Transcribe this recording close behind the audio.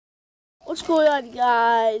What's going on,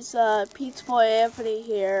 guys? Pizza Boy Anthony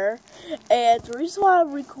here, and the reason why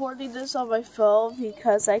I'm recording this on my phone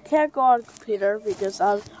because I can't go on a computer because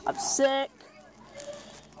I'm sick,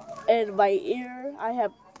 and my ear, I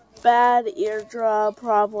have bad eardrum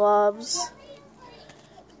problems.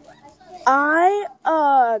 I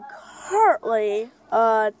currently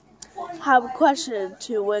have a question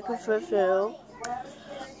to Wikafufu.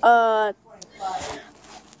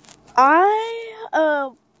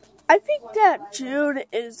 I think that June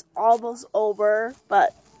is almost over,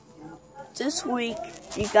 but this week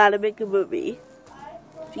you gotta make a movie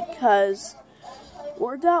because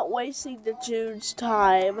we're not wasting the June's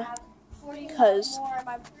time because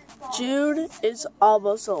June is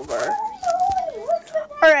almost over.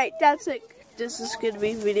 Alright, that's it. This is gonna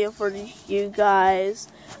be a video for you guys.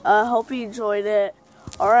 Hope you enjoyed it.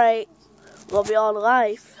 Alright, love you all to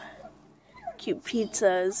life. Cute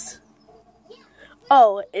pizzas.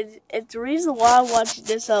 Oh, and the reason why I'm watching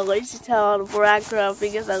this on Lazy Town background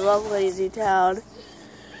because I love Lazy Town.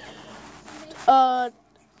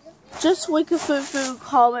 Just Wikafufu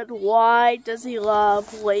comment, why does he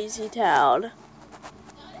love Lazy Town?